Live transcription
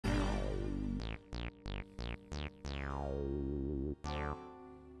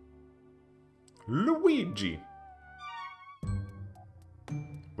Luigi.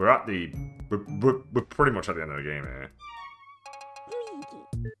 We're at the... We're pretty much at the end of the game here.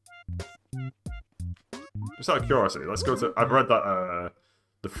 Just out of curiosity, let's go to... I've read that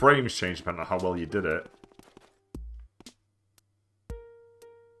the frames change depending on how well you did it.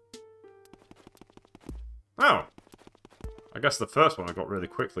 Oh! I guess the first one I got really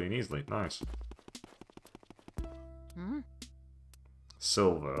quickly and easily. Nice.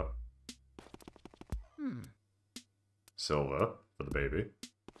 Silver. Silver for the baby.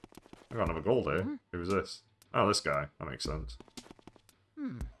 I got another gold here. Who's this? Oh, this guy. That makes sense.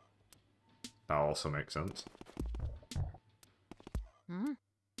 That also makes sense.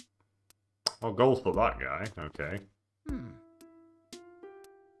 Oh, gold for that guy. Okay.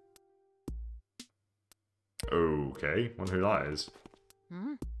 Okay. Wonder who that is.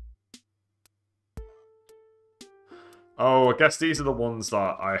 Oh, I guess these are the ones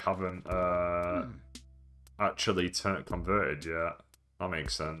that I haven't actually converted yet. That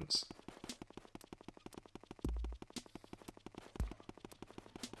makes sense.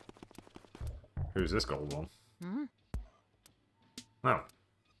 Who's this gold one? No.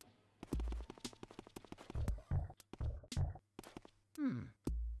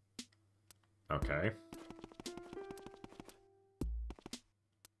 Okay.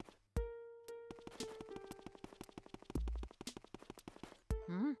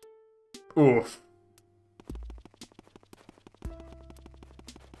 Oof.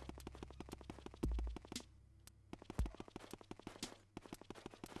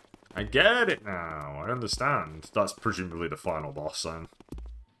 I get it now. I understand. That's presumably the final boss then.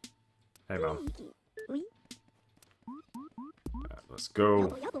 Hey, man. Let's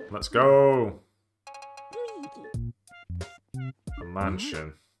go. Let's go. The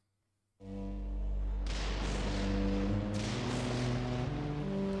mansion.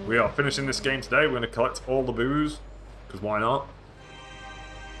 We are finishing this game today. We're going to collect all the booze. Because why not?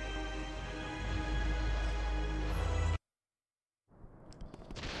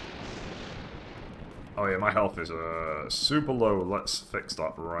 Oh yeah, my health is super low. Let's fix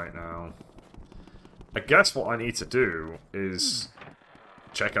that right now. I guess what I need to do is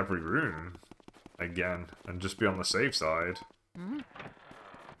check every room again and just be on the safe side.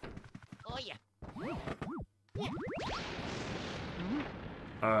 Oh yeah.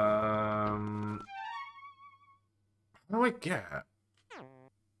 How do I get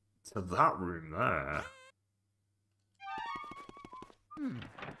to that room there?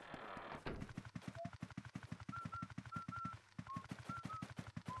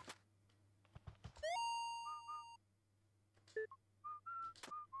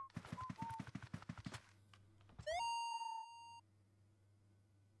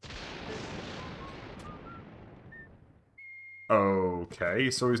 Okay,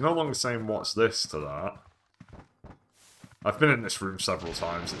 so he's no longer saying what's this to that. I've been in this room several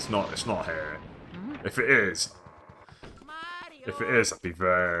times. It's not here. If it is, I'd be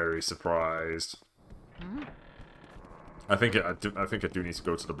very surprised. I think I do need to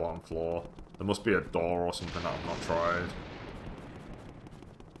go to the bottom floor. There must be a door or something that I've not tried.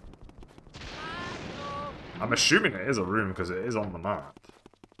 I'm assuming it is a room because it is on the map.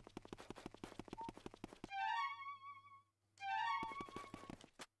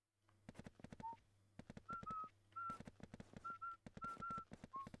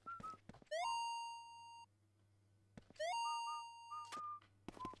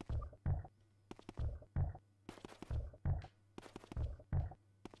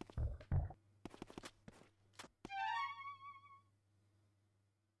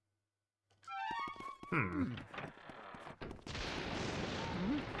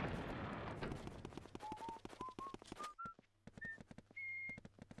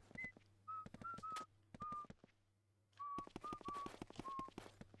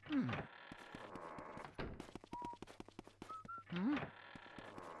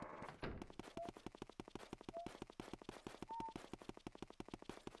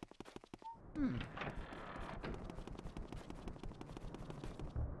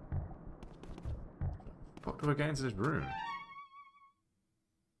 What do I get into this room?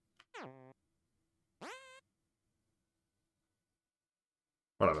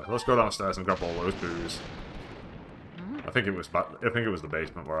 Whatever. Let's go downstairs and grab all those booze. I think it was the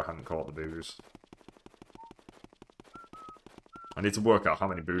basement where I hadn't caught the booze. I need to work out how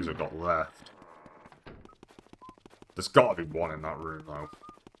many booze I've got left. There's got to be one in that room though.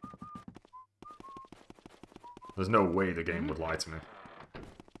 There's no way the game would lie to me.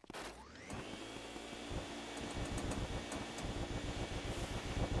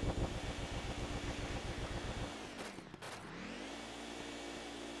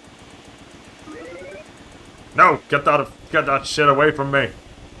 No! Get that shit away from me!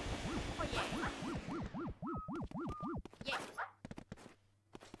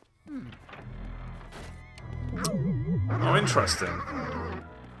 Oh, interesting.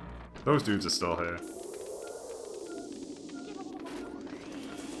 Those dudes are still here.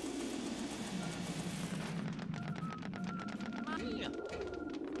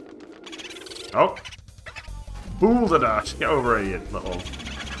 Oh! Boulder dash! Get over here, you little...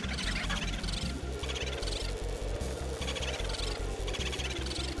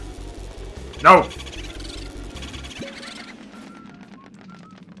 No!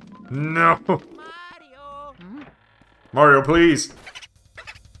 No! Mario! Mario, please!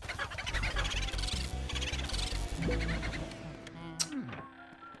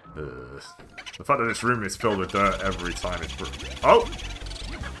 The fact that this room is filled with dirt every time it's... Oh!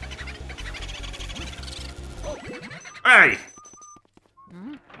 Hey!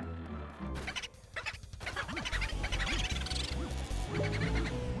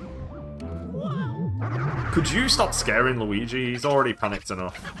 Could you stop scaring Luigi? He's already panicked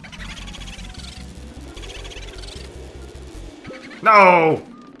enough. No!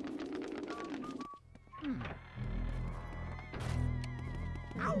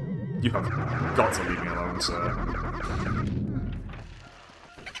 You have got to leave me alone, sir.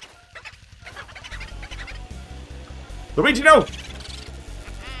 Luigi, no!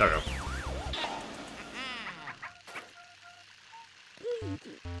 There we go.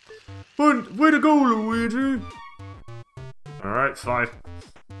 Way to go, Luigi! Alright, five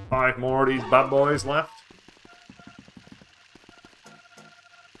more of these bad boys left.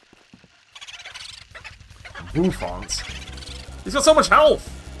 Bouffants. He's got so much health!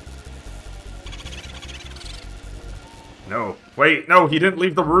 No. Wait, no, he didn't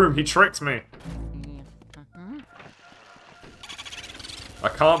leave the room. He tricked me. I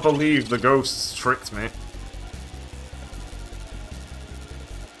can't believe the ghosts tricked me.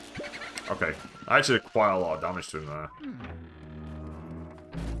 Okay. I actually did quite a lot of damage to him there.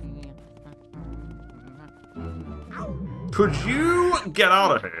 Could you get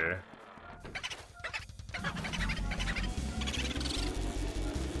out of here?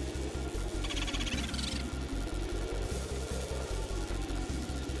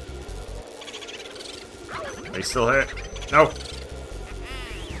 Are you still here? No!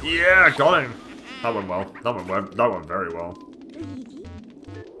 Yeah, got him! That went well. That went very well.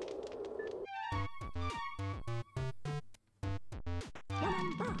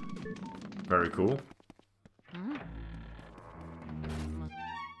 Very cool.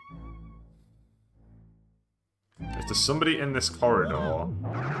 If there's somebody in this corridor...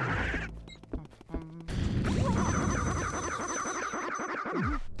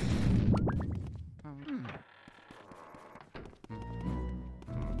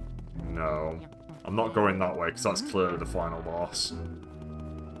 No. I'm not going that way, because that's clearly the final boss.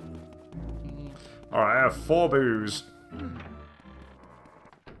 Alright, I have 4 boos.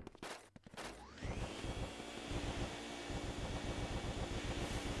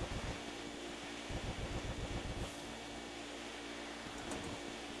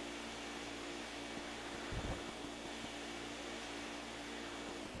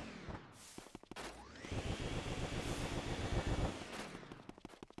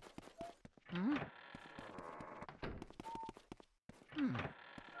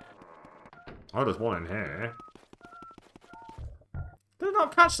 Oh, there's one in here. Did I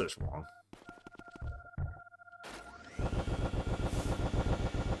not catch this one?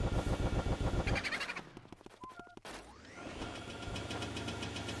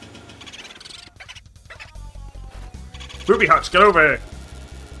 Booby Hatch, get over here!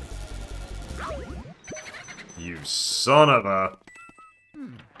 You son of a...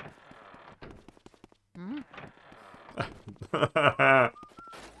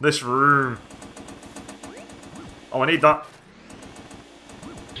 This room. Oh, I need that.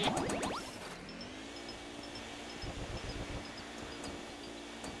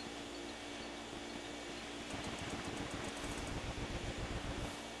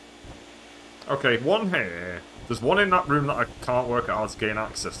 Okay, one here. There's one in that room that I can't work out how to gain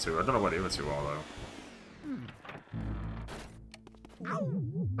access to. I don't know where the other two are,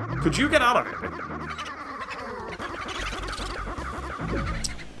 though. Could you get out of here?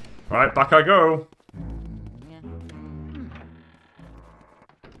 Right, back I go.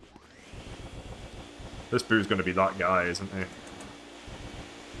 This boo's gonna be that guy, isn't he?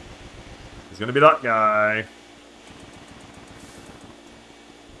 He's gonna be that guy.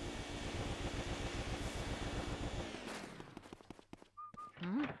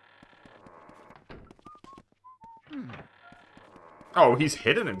 Oh, he's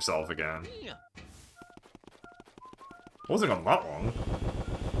hidden himself again. Wasn't on that long.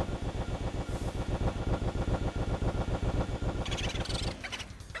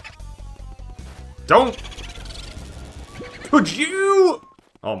 Don't! Could you?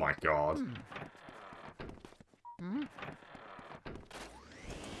 Oh my god.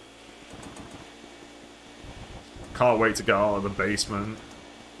 Can't wait to get out of the basement.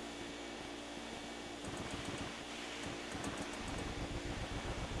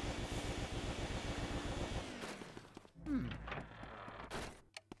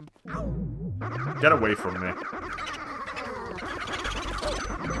 Get away from me.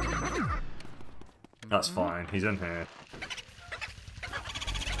 That's fine, he's in here.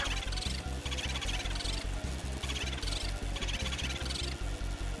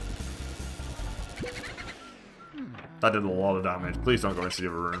 That did a lot of damage. Please don't go into the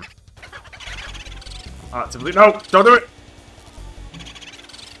other room. Actively. No! Don't do it!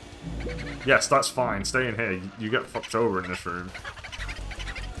 Yes, that's fine. Stay in here. You get fucked over in this room.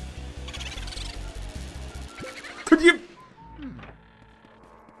 Could you...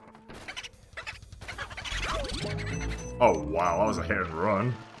 Oh, wow. That was a hit and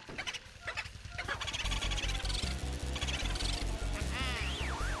run.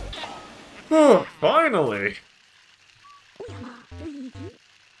 Oh, finally!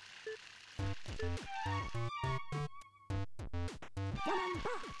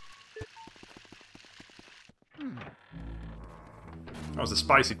 That was a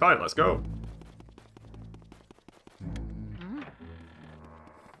spicy fight, let's go.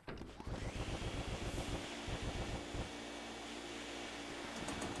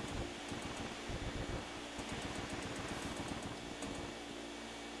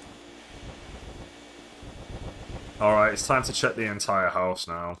 Alright, it's time to check the entire house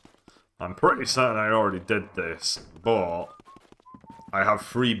now. I'm pretty certain I already did this, but I have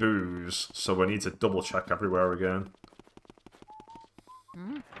free booze, so we need to double check everywhere again.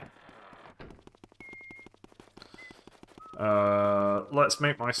 Let's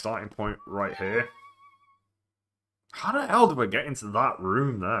make my starting point right here. How the hell do I get into that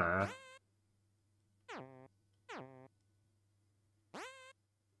room there?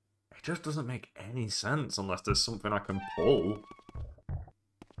 It just doesn't make any sense unless there's something I can pull.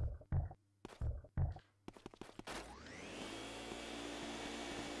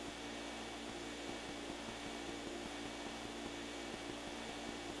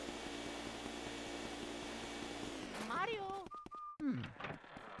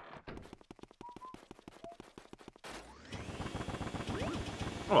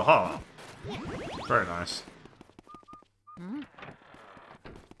 Oh, aha. Very nice.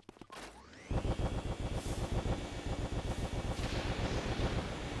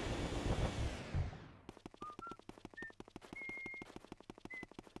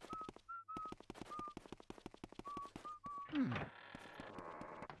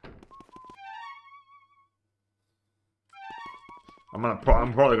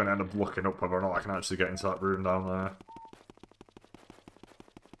 I'm probably gonna end up looking up whether or not I can actually get into that room down there.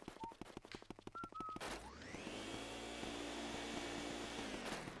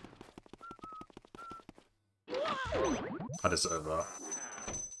 I deserve that.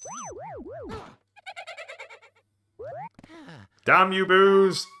 Damn you,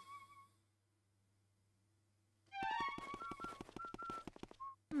 booze!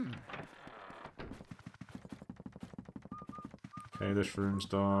 Okay, this room's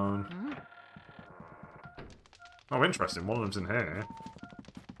done. Oh, interesting. One of them's in here.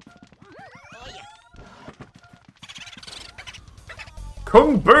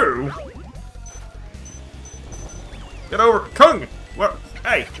 Kung Boo! Get over, Kung! What?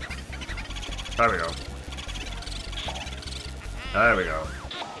 Hey! There we go. There we go.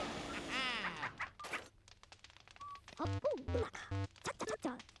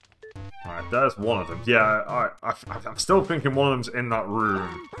 Alright, there's one of them. Yeah, I'm still thinking one of them's in that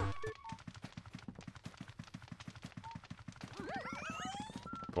room.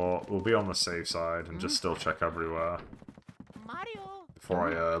 But we'll be on the safe side and just still check everywhere. Before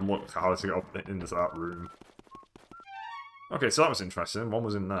I look how to get up into that room. Okay, so that was interesting. One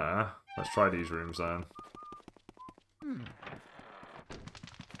was in there. Let's try these rooms then.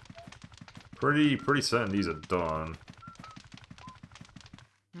 Pretty certain these are done.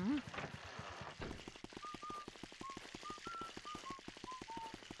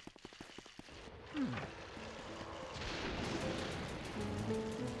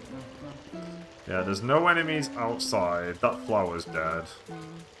 Yeah, there's no enemies outside. That flower's dead.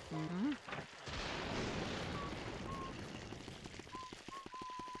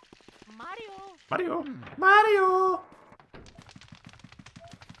 Mario! Mario!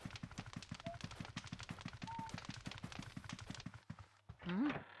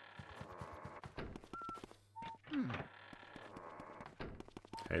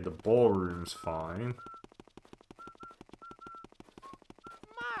 Okay, the ballroom's fine.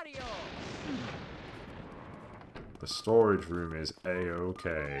 Mario. The storage room is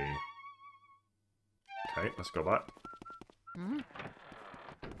A-okay. Okay, let's go back.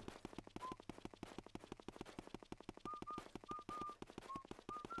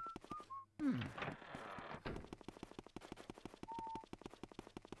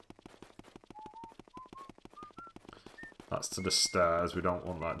 That's to the stairs. We don't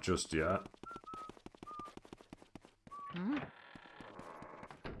want that just yet.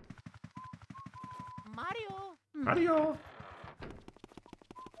 Mario. Mario!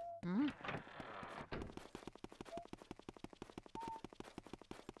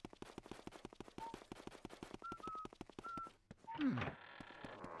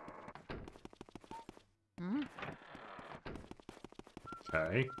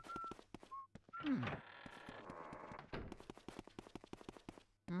 Okay.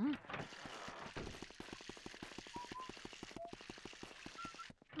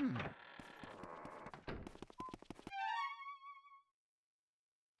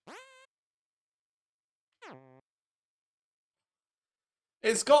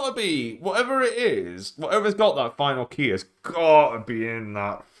 It's gotta be, whatever it is, whatever's got that final key has gotta be in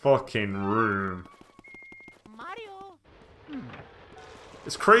that fucking room. Mario.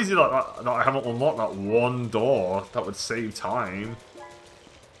 It's crazy that I haven't unlocked that one door. That would save time.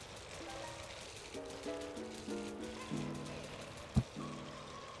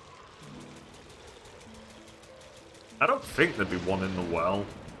 I don't think there'd be one in the well.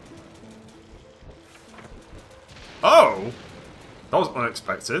 Oh! That was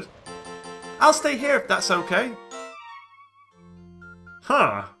unexpected. I'll stay here if that's okay.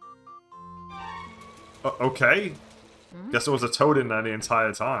 Huh. Okay. Guess there was a toad in there the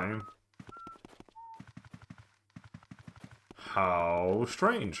entire time. How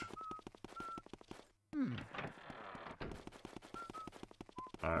strange.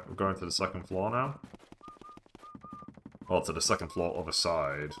 Alright, we're going to the second floor now. Well, to the second floor other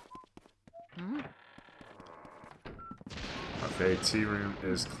side. Okay, tea room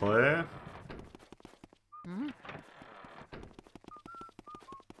is clear.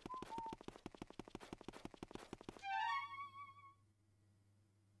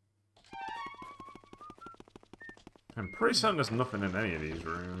 I'm pretty certain there's nothing in any of these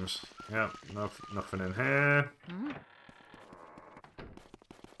rooms. Yep, nothing in here.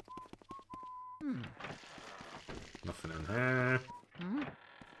 Nothing in here.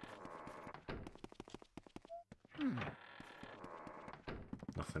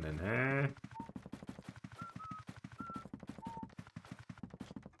 Nothing in here.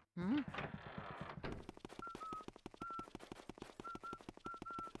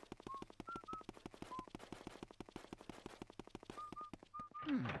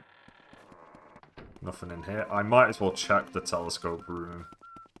 Nothing in here. I might as well check the telescope room.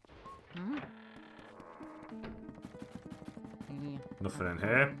 Nothing in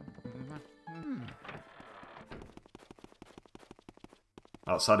here.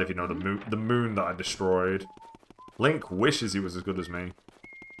 Outside of, you know, the moon that I destroyed. Link wishes he was as good as me.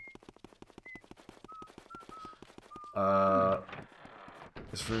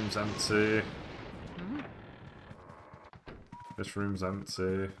 This room's empty. This room's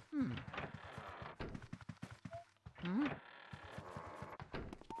empty.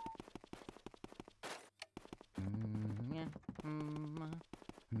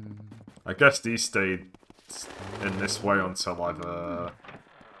 I guess these stayed in this way until I've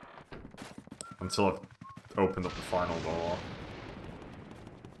opened up the final door.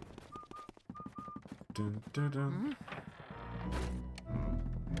 Dun, dun, dun.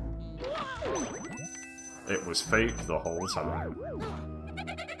 It was fake the whole time.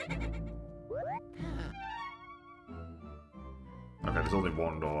 Okay, there's only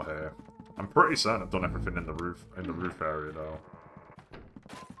one door here. I'm pretty certain I've done everything in the roof area though.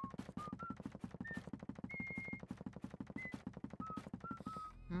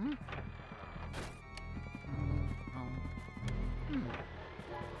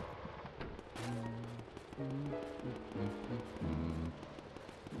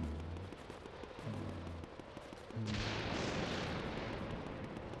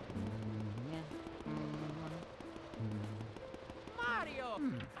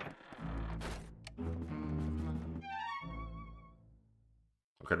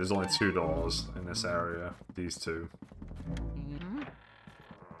 Okay, there's only two doors in this area. These two.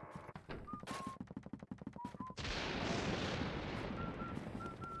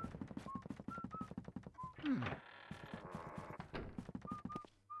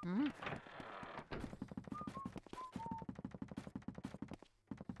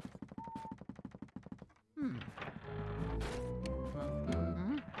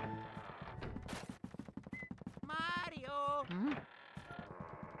 Mario.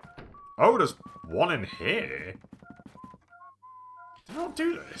 Oh, there's one in here. Did I not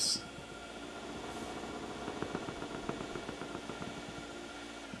do this?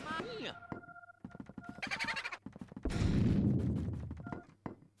 Mario.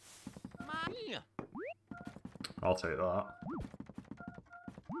 Mario. I'll take that.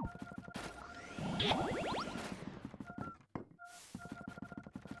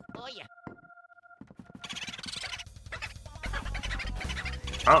 Oh yeah.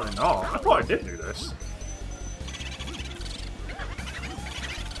 Apparently not. I thought I did do this.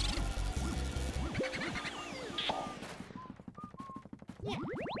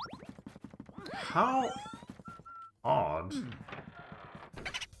 How odd.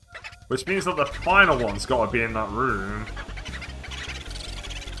 Which means that the final one's got to be in that room.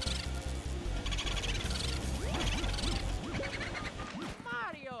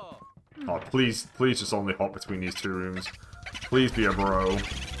 Mario. Oh, please just only hop between these two rooms. Please be a bro.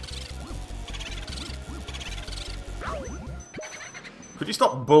 Could you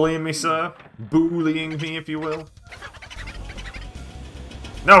stop bullying me, sir? Bullying me, if you will.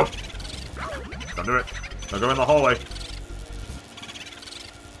 No! Don't do it. Don't go in the hallway.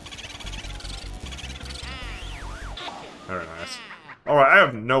 Very nice. Alright, I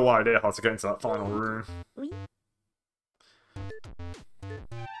have no idea how to get into that final room.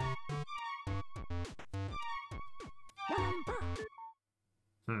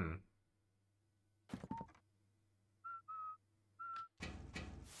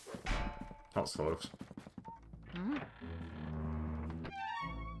 That's close.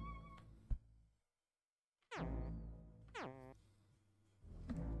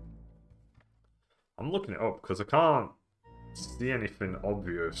 I'm looking it up because I can't see anything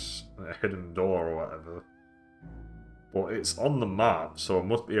obvious, a hidden door or whatever. But it's on the map, so I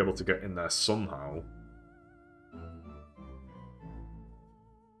must be able to get in there somehow.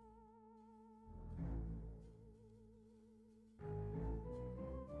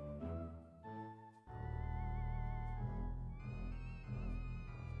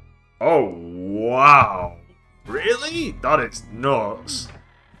 Oh, wow. Really? That is nuts.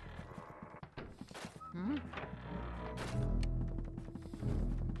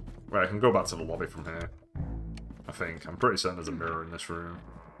 Right, I can go back to the lobby from here. I think. I'm pretty certain there's a mirror in this room.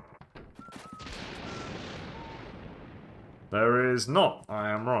 There is not. I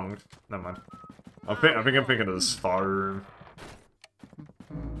am wrong. Never mind. I think I'm thinking of the spy room.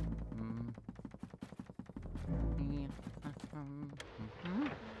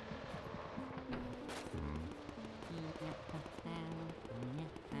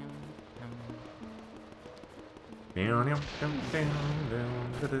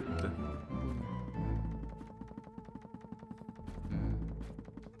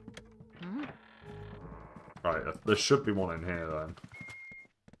 Right, there should be one in here then.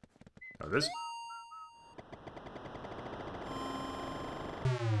 There it is.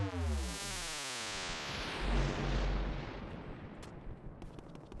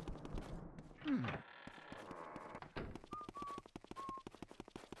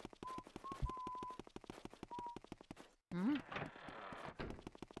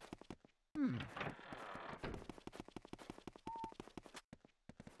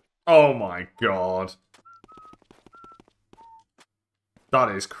 Oh my god. That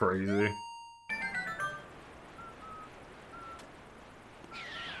is crazy.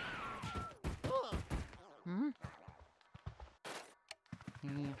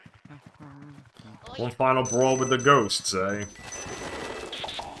 One final brawl with the ghosts, eh?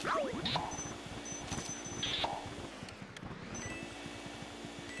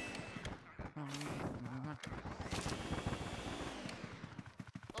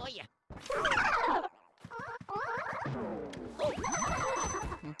 Oh yeah.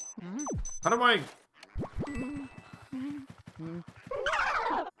 How do I...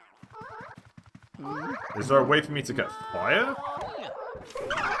 Is there a way for me to get fire?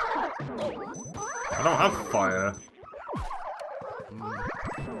 I don't have fire.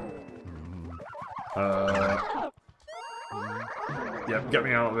 Yep, get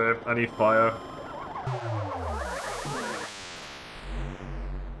me out of there. I need fire.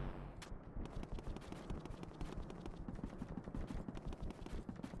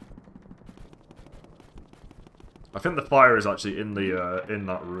 I think the fire is actually in the in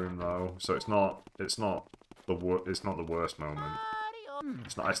that room though, so it's not the worst moment.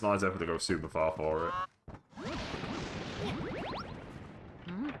 It's not as if to go super far for it.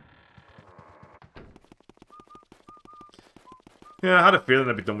 Yeah, I had a feeling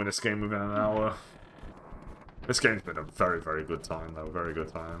I'd be done with this game within an hour. This game's been a very, very good time, though. Very good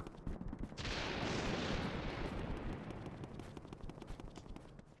time.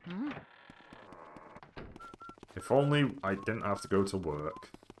 If only I didn't have to go to work.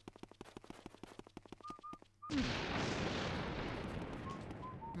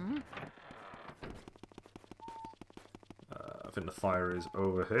 I think the fire is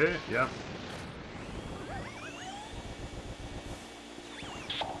over here. Yeah.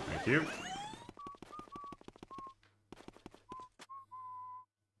 Thank you.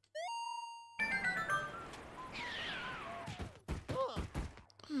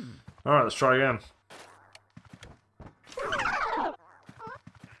 Alright, let's try again.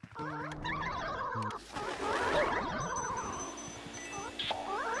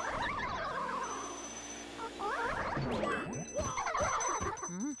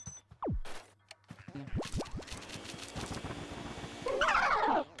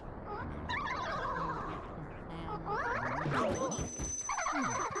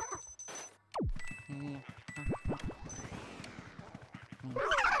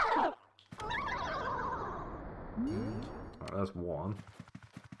 Alright, that's one.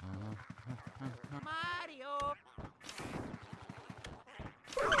 Mario.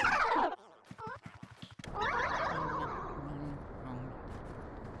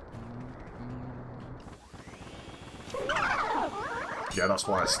 Yeah, that's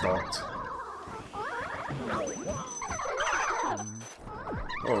why I stopped.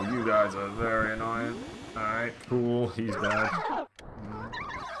 Oh, you guys are very annoying. Alright, cool. He's dead.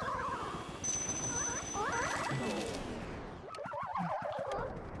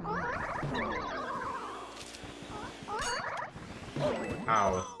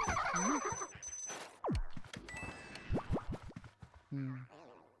 Ow.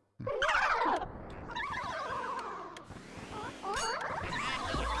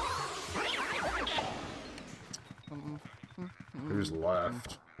 Who's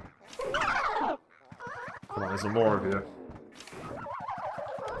left? Come on, there's some more of you.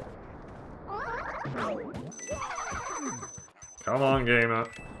 Come on, gamer.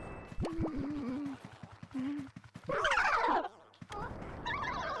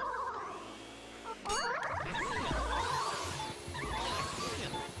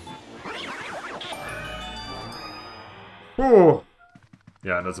 Ooh.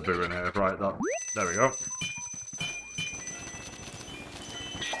 Yeah, there's a bigger in here. Right, that. There we go.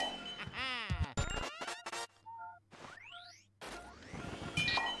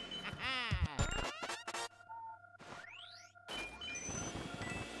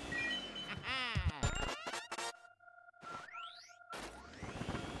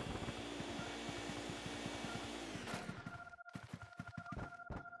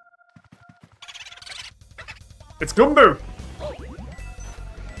 It's Gumbo!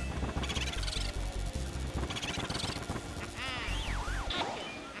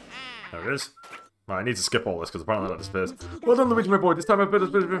 There it is. Right, I need to skip all this because apparently that disappears. Well done, Luigi, my boy. This time I've been a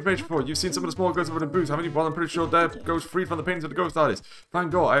bit of information for you. You've seen some of the small ghosts over in boots, haven't you? Well, I'm pretty sure that goes free from the paintings of the ghost artist.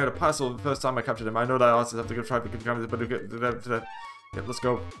 Thank God, I had a parcel the first time I captured him. I know that artists have to go try to get cameras, but yep, let's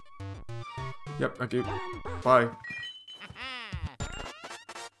go. Yep, thank you. Bye.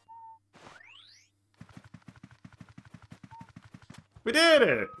 We did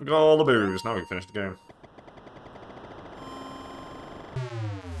it! We got all the booze. Now we can finish the game.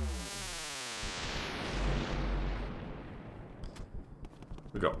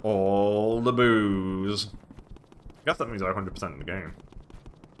 We got all the booze. I guess that means I'm 100% in the game.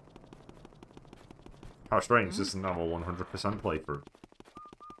 How strange, this is now a 100% playthrough.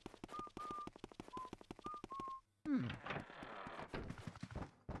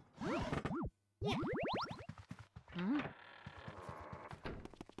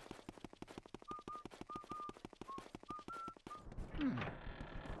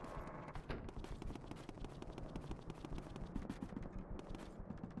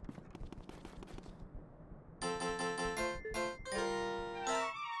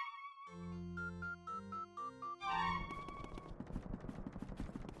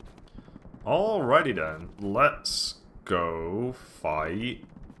 Alrighty then, let's go fight.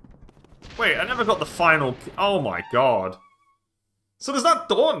 Wait, I never got the final. Oh my god. So does that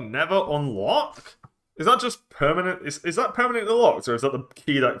door never unlock? Is that just permanent? Is that permanently locked, or is that the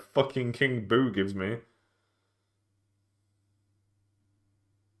key that fucking King Boo gives me?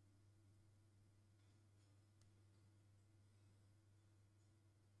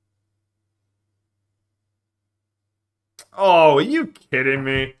 Oh, are you kidding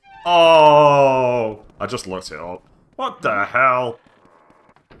me? Oh, I just looked it up. What the hell?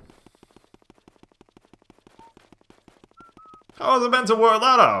 How was I meant to work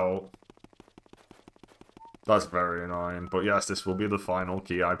that out? That's very annoying. But yes, this will be the final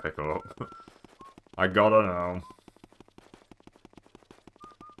key I pick up. I gotta know.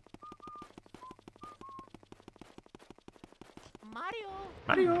 Mario.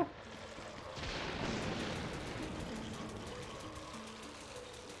 Mario!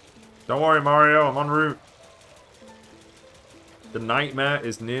 Don't worry, Mario, I'm en route. The nightmare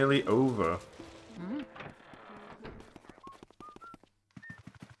is nearly over.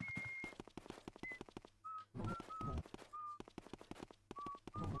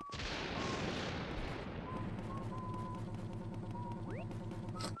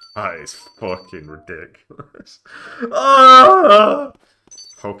 That is fucking ridiculous. Ah!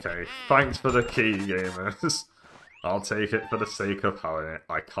 Okay, thanks for the key, gamers. I'll take it for the sake of having it.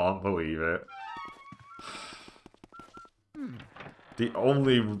 I can't believe it. The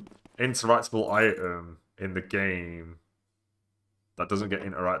only interactable item in the game that doesn't get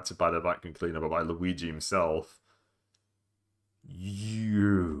interacted by the vacuum cleaner, but by Luigi himself.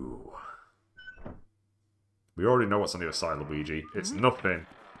 You. We already know what's on the other side, Luigi. It's nothing.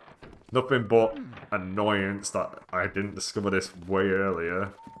 Nothing but annoyance that I didn't discover this way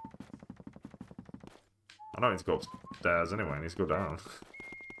earlier. I don't need to go upstairs anyway, I need to go down.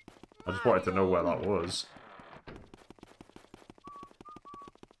 I just wanted to know where that was.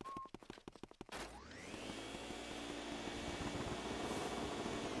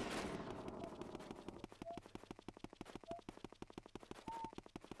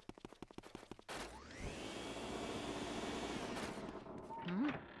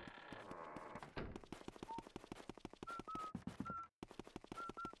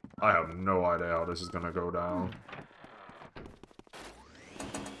 I have no idea how this is gonna go down.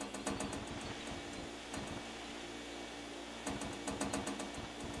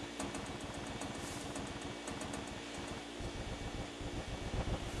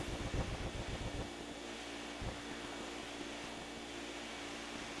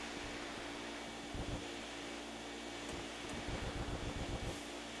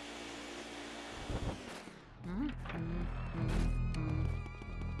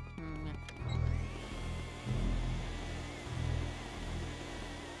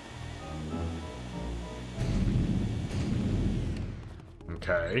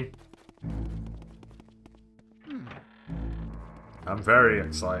 Okay. I'm very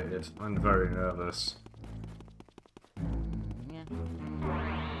excited and very nervous.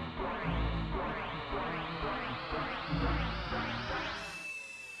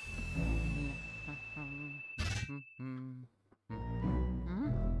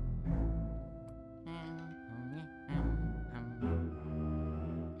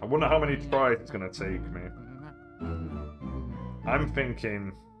 I wonder how many tries it's gonna take me. I'm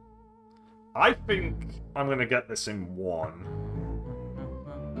thinking... I think I'm gonna get this in one.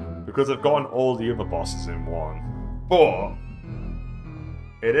 Because I've gotten all the other bosses in one. But...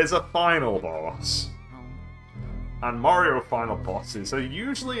 it is a final boss. And Mario final bosses are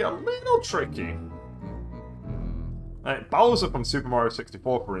usually a little tricky. Bowser from Super Mario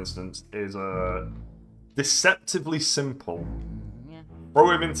 64, for instance, is deceptively simple.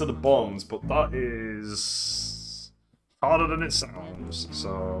 Throw him into the bombs, but that is harder than it sounds,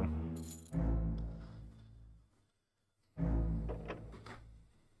 so...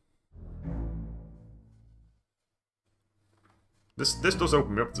 This does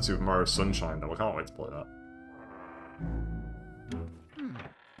open me up to Super Mario Sunshine, though. I can't wait to play that.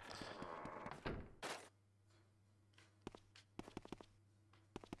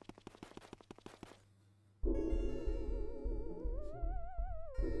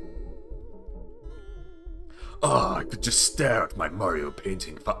 Oh, I could just stare at my Mario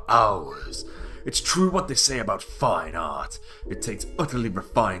painting for hours. It's true what they say about fine art. It takes utterly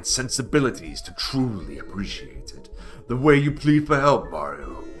refined sensibilities to truly appreciate it. The way you plead for help,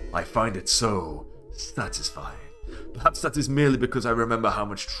 Mario, I find it so satisfying. Perhaps that is merely because I remember how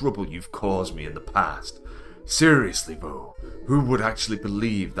much trouble you've caused me in the past. Seriously, though, who would actually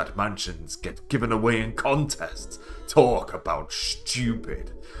believe that mansions get given away in contests? Talk about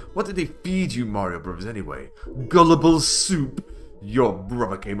stupid. What did they feed you, Mario Brothers, anyway? Gullible soup? Your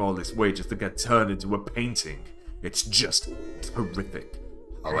brother came all this way just to get turned into a painting. It's just terrific.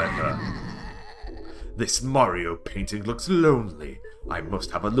 However, this Mario painting looks lonely. I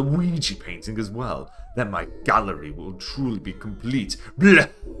must have a Luigi painting as well. Then my gallery will truly be complete. Blah!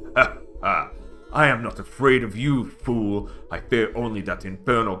 Ha ha! I am not afraid of you, fool. I fear only that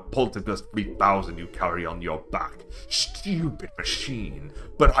infernal Poltergust 3000 you carry on your back. Stupid machine.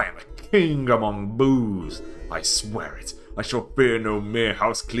 But I am a king among boos. I swear it. I shall fear no mere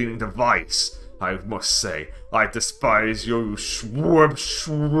house-cleaning device. I must say, I despise you swab,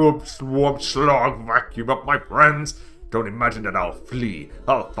 swab, swab, slog vacuum up my friends. Don't imagine that I'll flee.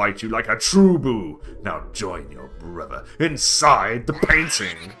 I'll fight you like a true boo. Now join your brother inside the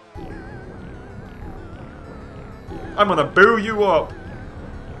painting. I'm gonna boo you up.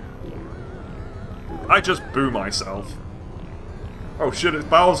 I just boo myself. Oh shit, it's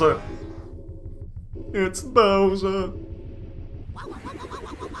Bowser. It's Bowser.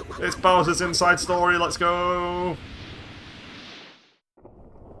 It's Bowser's Inside Story, let's go!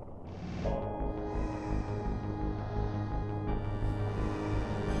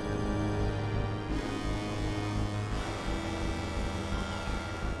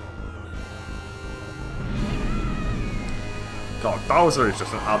 God, Bowser is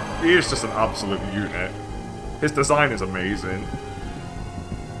just he is just an absolute unit. His design is amazing.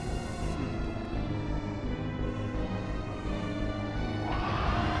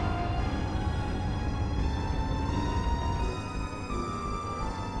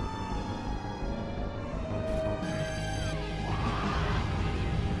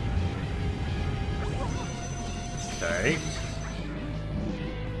 Okay.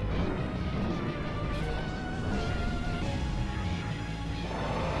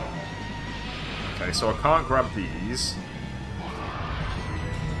 Okay, so I can't grab these.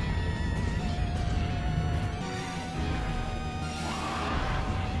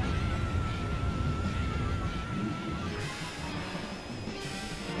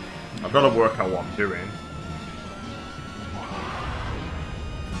 I've got to work out what I'm doing.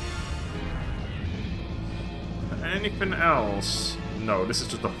 Anything else? No, this is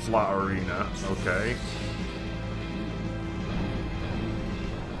just a flat arena. Okay.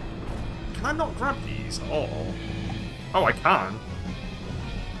 Can I not grab these at all? Oh, I can.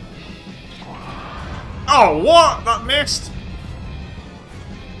 Oh, what? That missed?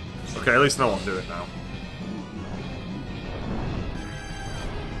 Okay, at least I know what I'm doing now.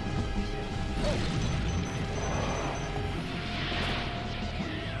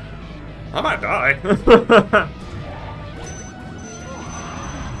 I might die.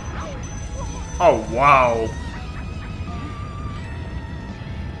 Oh, wow.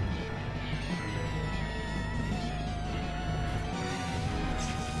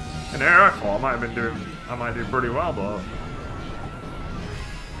 An air rifle, I might do pretty well, but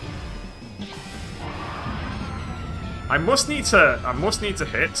I must need to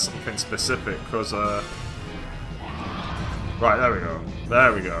hit something specific, because right, there we go.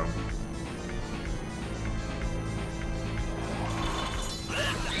 There we go.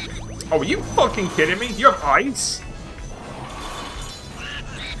 Oh, are you fucking kidding me? You have ice?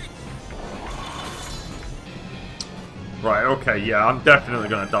 Right, okay, yeah, I'm definitely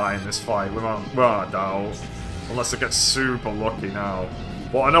gonna die in this fight, without a doubt. Unless I get super lucky now.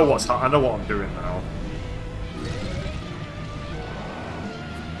 But I know what I'm doing now.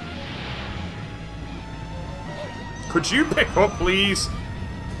 Could you pick up, please?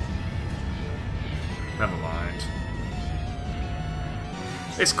 Never mind.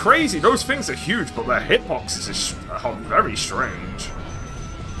 It's crazy, those things are huge, but their hitboxes are very strange.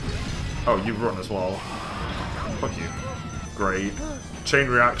 Oh, you run as well. Fuck you. Great. Chain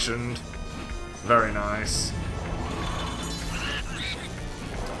reaction. Very nice.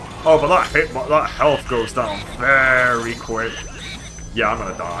 Oh, but that health goes down very quick. Yeah, I'm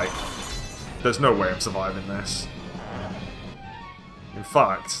gonna die. There's no way I'm surviving this. In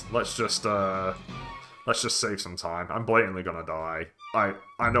fact, let's just save some time. I'm blatantly gonna die. I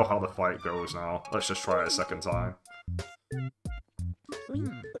know how the fight goes now. Let's just try it a second time.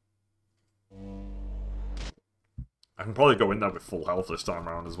 I can probably go in there with full health this time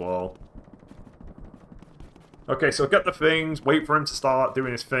around as well. Okay, so get the things, wait for him to start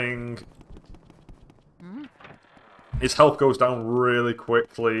doing his thing. His health goes down really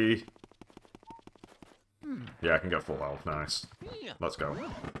quickly. Yeah, I can get full health, nice. Let's go.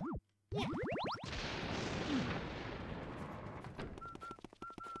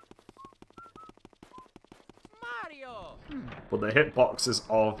 But the hitboxes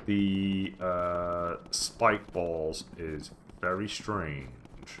of the spike balls is very strange.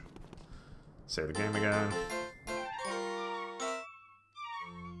 Save the game again.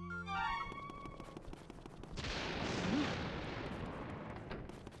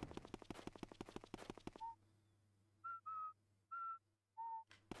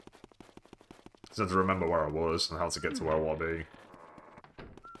 Just had to remember where I was and how to get to where I want to be.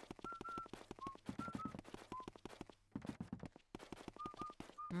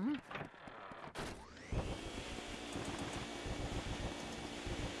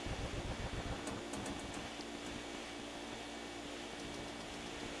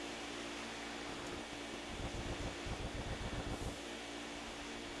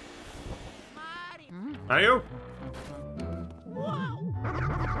 you? Wow.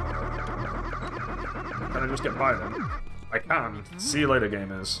 Can I just get by them? I can. See you later,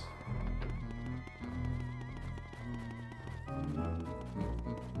 gamers.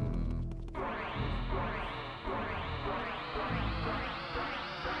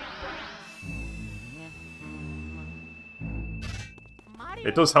 Mario.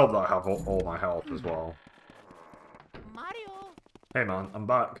 It does help that I have all my health as well. Mario. Hey man, I'm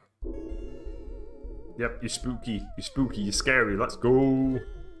back. Yep, you're spooky. You're spooky. You're scary. Let's go.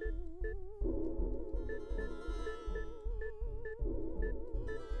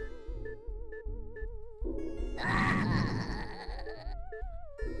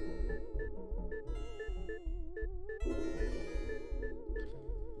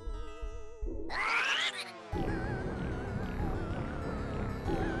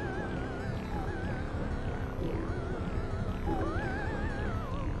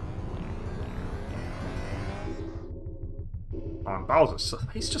 Man, Bowser,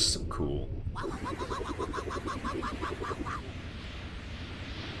 he's just so cool.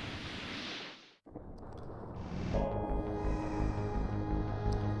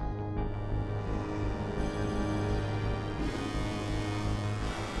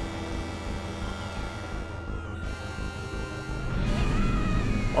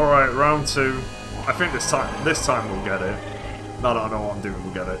 Alright, round 2. I think this time we'll get it. Now that I know what I'm doing,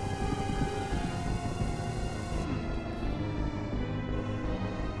 we'll get it.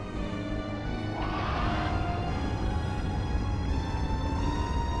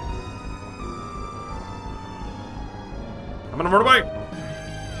 I'm gonna run away!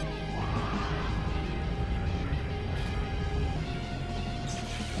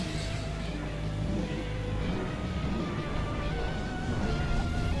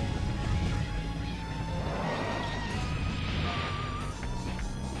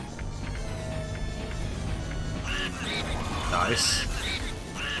 Nice.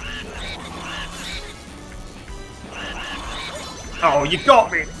 Oh, you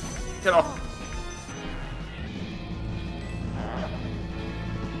got me! Get off!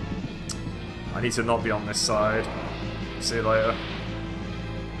 I need to not be on this side. See you later.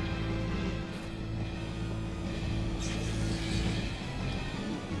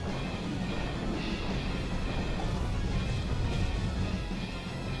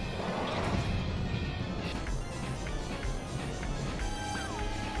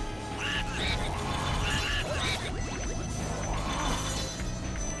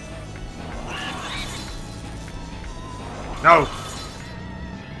 No!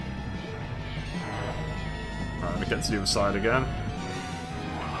 Alright, let me get to the other side again.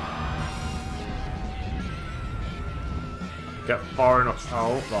 Get far enough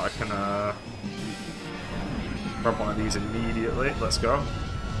out that I can grab one of these immediately. Let's go.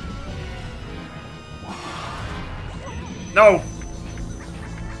 No!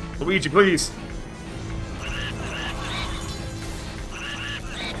 Luigi, please!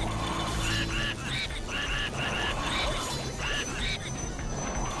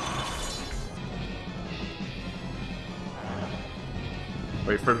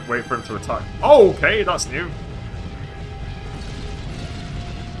 Wait for him to attack. Oh, okay, that's new.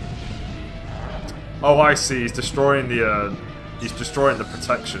 Oh, I see. He's destroying the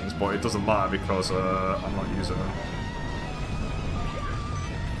protections, but it doesn't matter because I'm not using them.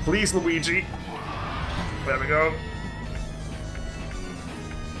 Please, Luigi. There we go.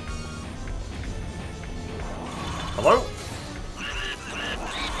 Hello?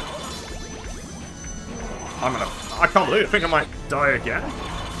 I can't believe it. I think I might die again.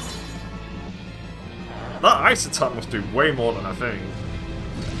 That ice attack must do way more than I think.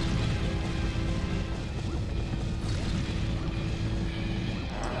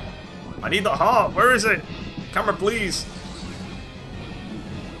 I need that heart. Where is it? Camera, please.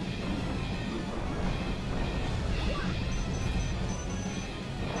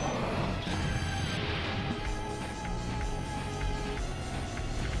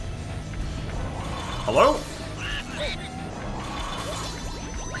 Hello?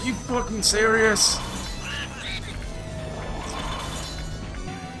 Are you fucking serious?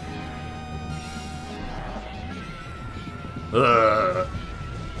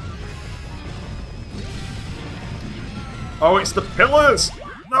 Oh, it's the pillars!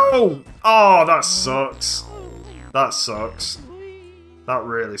 No! Oh, that sucks. That sucks. That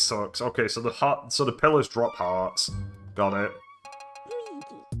really sucks. Okay, so the pillars drop hearts. Got it.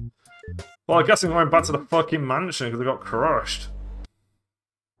 Well, I guess I'm going back to the fucking mansion because they got crushed.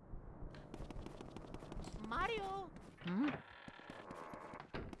 Mario.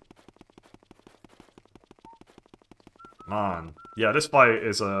 Man. Yeah, this fight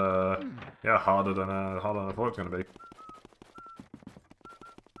is yeah, harder than I thought it was gonna be.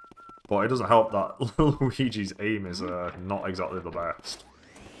 But it doesn't help that Luigi's aim is not exactly the best.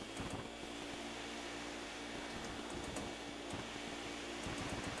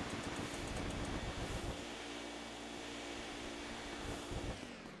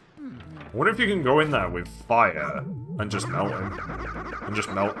 I wonder if you can go in there with fire and just melt him. And just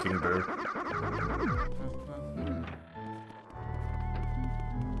melt King Boo.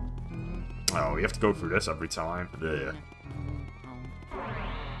 Oh, you have to go through this every time. Yeah.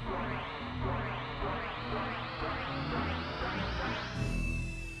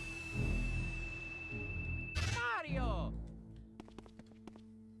 Mario.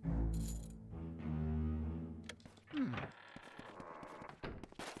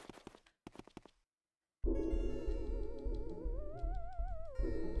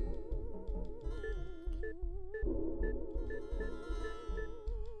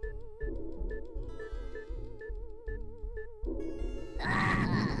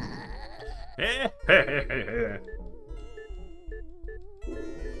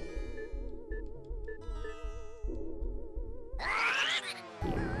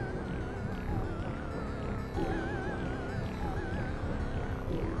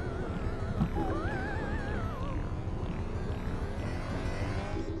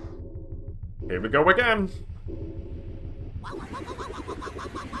 Here we go again.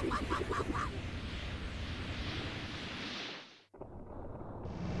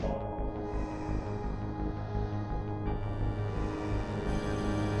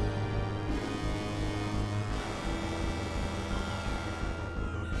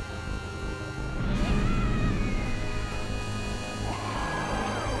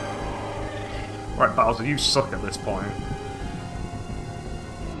 Right, Bowser, you suck at this point.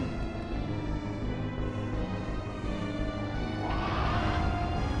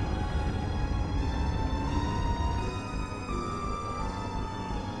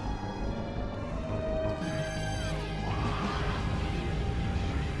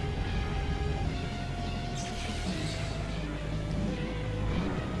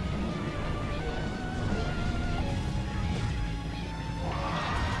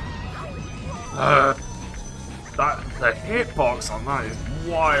 The hitbox on that is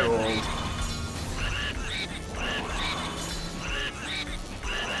wild.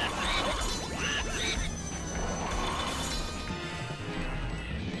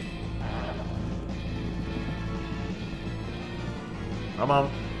 Come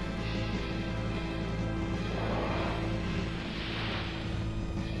on.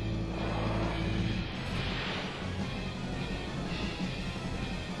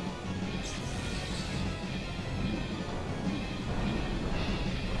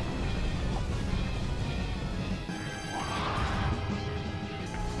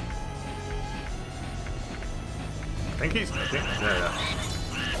 Yeah.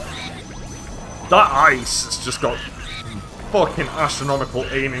 That ice has just got fucking astronomical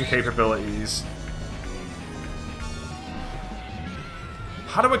aiming capabilities.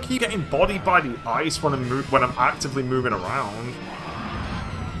 How do I keep getting bodied by the ice when I'm actively moving around?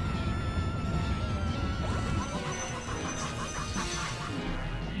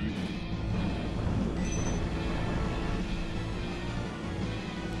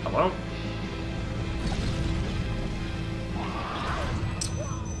 Hello?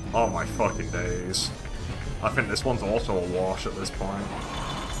 Oh my fucking days. I think this one's also a wash at this point.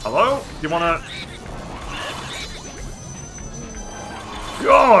 Hello? You wanna...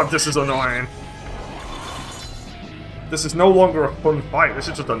 God, this is annoying. This is no longer a fun fight, this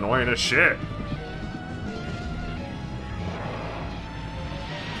is just annoying as shit.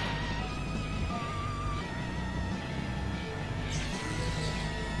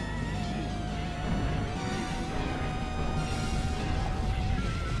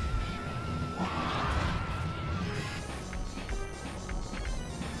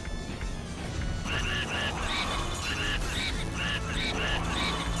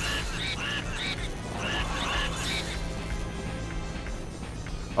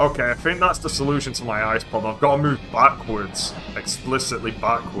 Okay, I think that's the solution to my ice problem. I've got to move backwards. Explicitly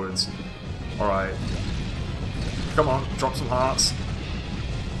backwards. Alright. Come on, drop some hearts.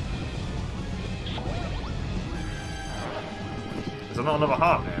 Is there not another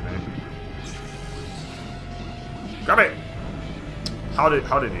heart near me? Grab it! How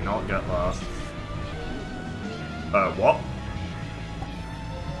did he not get that? What?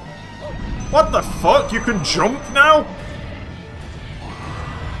 What the fuck? You can jump now?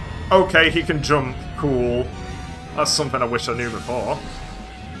 Okay, he can jump. Cool. That's something I wish I knew before.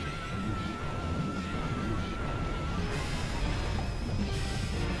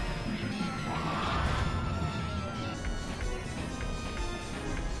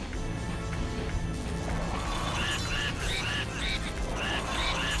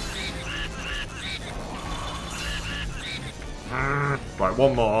 Alright,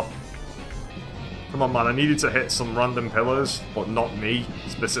 one more. Come on, man, I needed to hit some random pillars, but not me,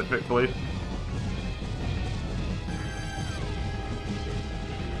 specifically.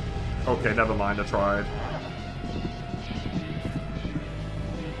 Okay, never mind, I tried.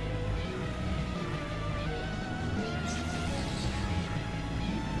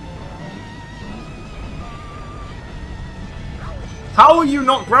 How are you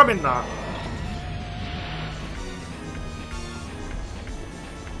not grabbing that?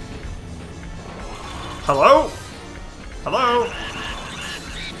 Hello? Hello?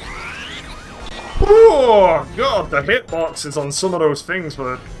 Oh, God, the hitboxes on some of those things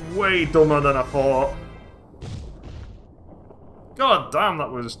were way dumber than I thought. God damn,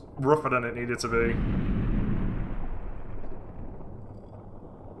 that was rougher than it needed to be.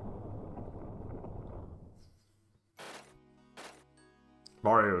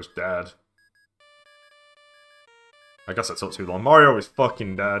 Mario's dead. I guess that took too long. Mario is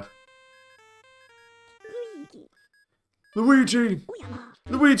fucking dead. Luigi!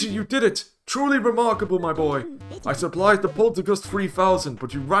 Luigi, you did it! Truly remarkable, my boy. I supplied the Poltergust 3000,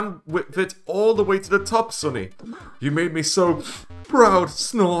 but you ran with it all the way to the top, Sonny. You made me so proud,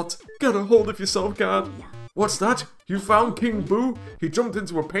 Snort. Get a hold of yourself, Gad. What's that? You found King Boo? He jumped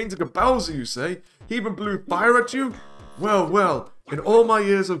into a painting of Bowser, you say? He even blew fire at you? Well, well, in all my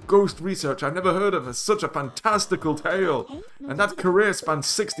years of ghost research, I've never heard of such a fantastical tale. And that career spans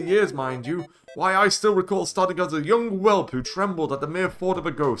 60 years, mind you. Why, I still recall starting as a young whelp who trembled at the mere thought of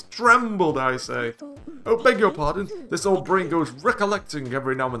a ghost. Trembled, I say. Oh, beg your pardon. This old brain goes recollecting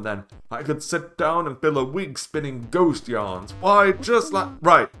every now and then. I could sit down and fill a week spinning ghost yarns. Why, just like...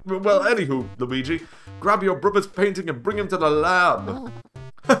 Right. Well, anywho, Luigi, grab your brother's painting and bring him to the lab.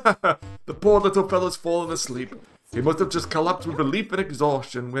 The poor little fella's fallen asleep. He must have just collapsed with relief and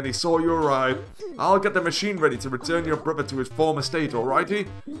exhaustion when he saw you arrive. I'll get the machine ready to return your brother to his former state, alrighty?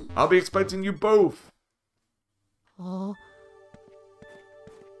 I'll be expecting you both. I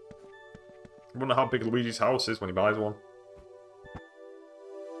wonder how big Luigi's house is when he buys one.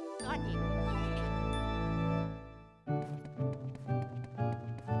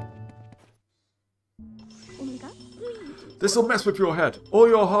 This'll mess with your head. All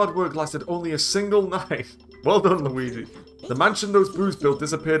your hard work lasted only a single night. Well done, Luigi. The mansion those boos built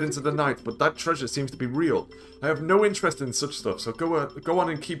disappeared into the night, but that treasure seems to be real. I have no interest in such stuff, so go on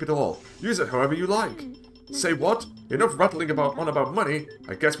and keep it all. Use it however you like. Say what? Enough rattling on about money.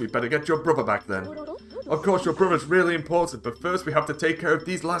 I guess we better get your brother back then. Of course, your brother's really important, but first we have to take care of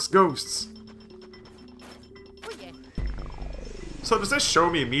these last ghosts. So does this show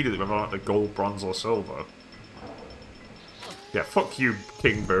me immediately whether I want the gold, bronze, or silver? Yeah, fuck you,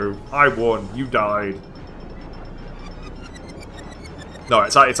 King Boo. I won. You died. No,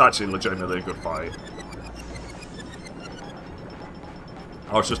 it's actually legitimately a good fight.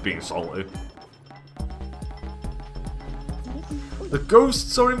 I was just being salty. The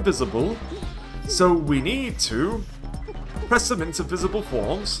ghosts are invisible, so we need to press them into visible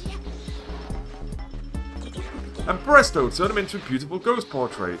forms. And presto, turn them into beautiful ghost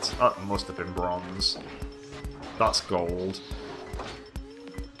portraits. That must have been bronze. That's gold.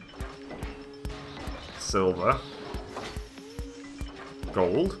 Silver.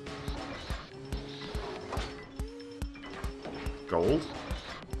 Gold. Gold.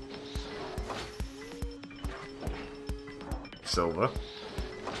 Silver.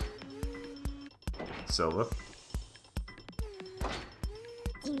 Silver.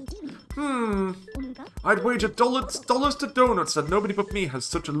 I'd wager dollars to donuts that nobody but me has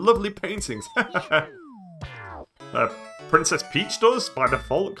such lovely paintings. Princess Peach does, by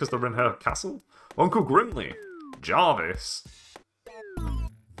default, because they're in her castle. Uncle Grimley. Jarvis.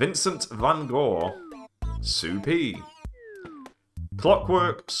 Vincent Van Gogh. Sue P.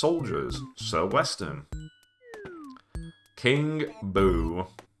 Clockwork Soldiers. Sir Weston. King Boo.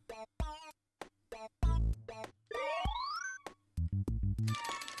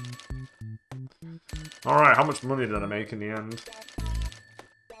 Alright, how much money did I make in the end?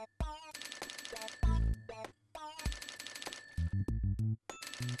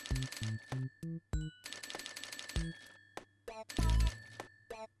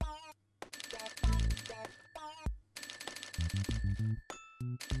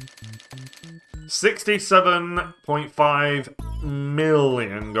 $67.5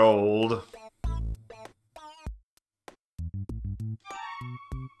 million gold.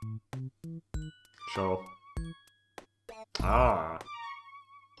 Sure. Ah.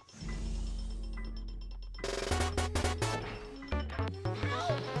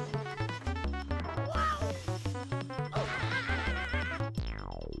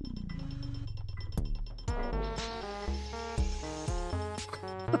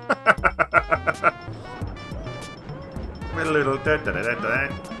 With a little da da da da da.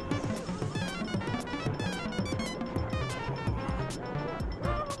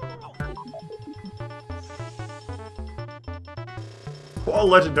 What a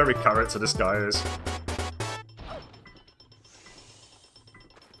legendary character this guy is.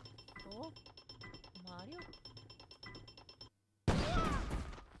 Oh, Mario?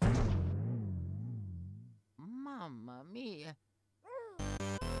 Mamma mia.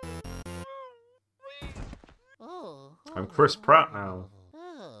 Oh. I'm Chris Pratt now.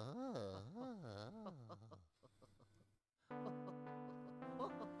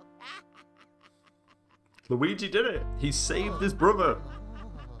 Luigi did it. He saved his brother.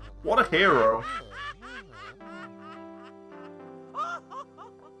 What a hero.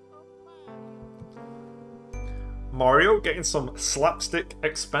 Mario getting some slapstick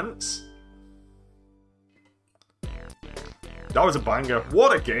expense. That was a banger.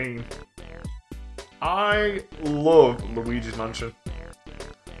 What a game. I love Luigi's Mansion.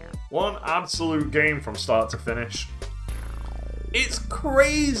 One absolute game from start to finish. It's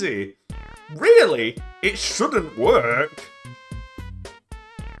crazy. Really? It shouldn't work.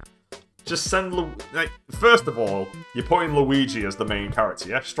 Just send like, first of all, you're putting Luigi as the main character,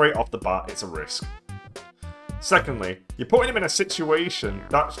 yeah? Straight off the bat, it's a risk. Secondly, you're putting him in a situation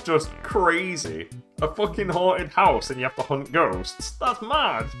that's just crazy. A fucking haunted house and you have to hunt ghosts. That's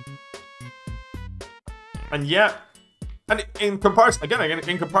mad. And yet, and in comparison, again,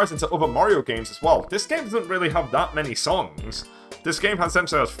 in comparison to other Mario games as well, this game doesn't really have that many songs. This game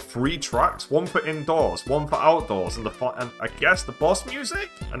essentially has 3 tracks, one for indoors, one for outdoors, and I guess the boss music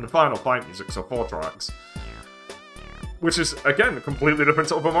and the final fight music, so 4 tracks. Which is, again, completely different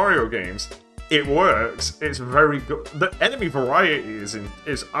to other Mario games. It works, it's very good. The enemy variety is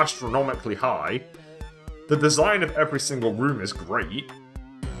astronomically high. The design of every single room is great.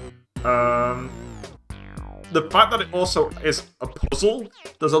 The fact that it also is a puzzle,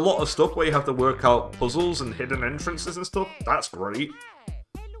 there's a lot of stuff where you have to work out puzzles and hidden entrances and stuff, that's great.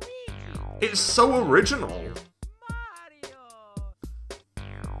 It's so original.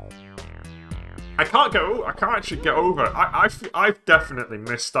 I can't actually get over it. I've definitely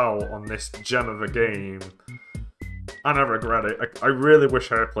missed out on this gem of a game. And I regret it. I really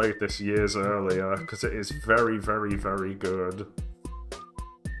wish I had played this years earlier, because it is very, very, very good.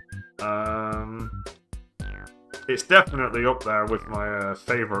 It's definitely up there with my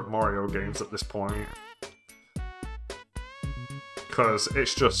favourite Mario games at this point. Because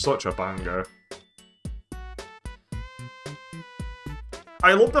it's just such a banger.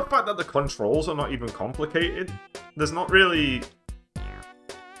 I love the fact that the controls are not even complicated. There's not really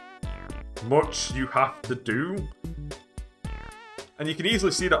much you have to do. And you can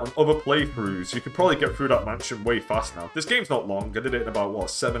easily see that on other playthroughs. You could probably get through that mansion way fast now. This game's not long. I did it in about,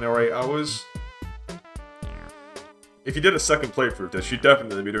 what, 7 or 8 hours? If you did a second playthrough of this, you'd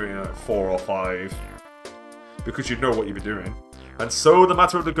definitely be doing it at 4 or 5. Because you'd know what you'd be doing. And so the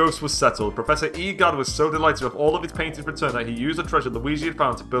matter of the ghost was settled. Professor EAD was so delighted with all of his paintings returned that he used the treasure Luigi had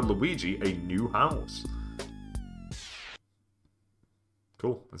found to build Luigi a new house.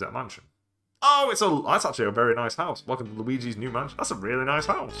 Cool. Is that a mansion? Oh, that's actually a very nice house. Welcome to Luigi's new mansion. That's a really nice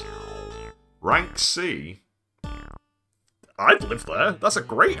house. Rank C. I'd live there. That's a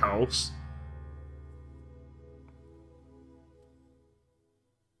great house.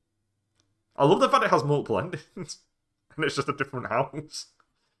 I love the fact it has multiple endings. And it's just a different house.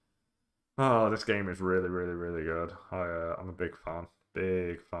 Oh, this game is really, really, really good. I'm a big fan.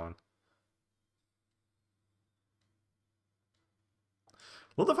 Big fan.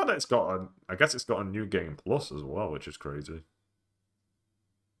 Love the fact that it's got I guess it's got a new game plus as well, which is crazy.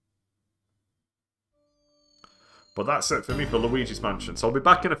 But that's it for me for Luigi's Mansion. So I'll be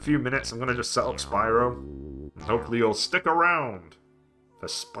back in a few minutes. I'm going to just set up Spyro. And hopefully you'll stick around for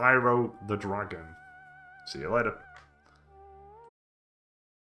Spyro the Dragon. See you later.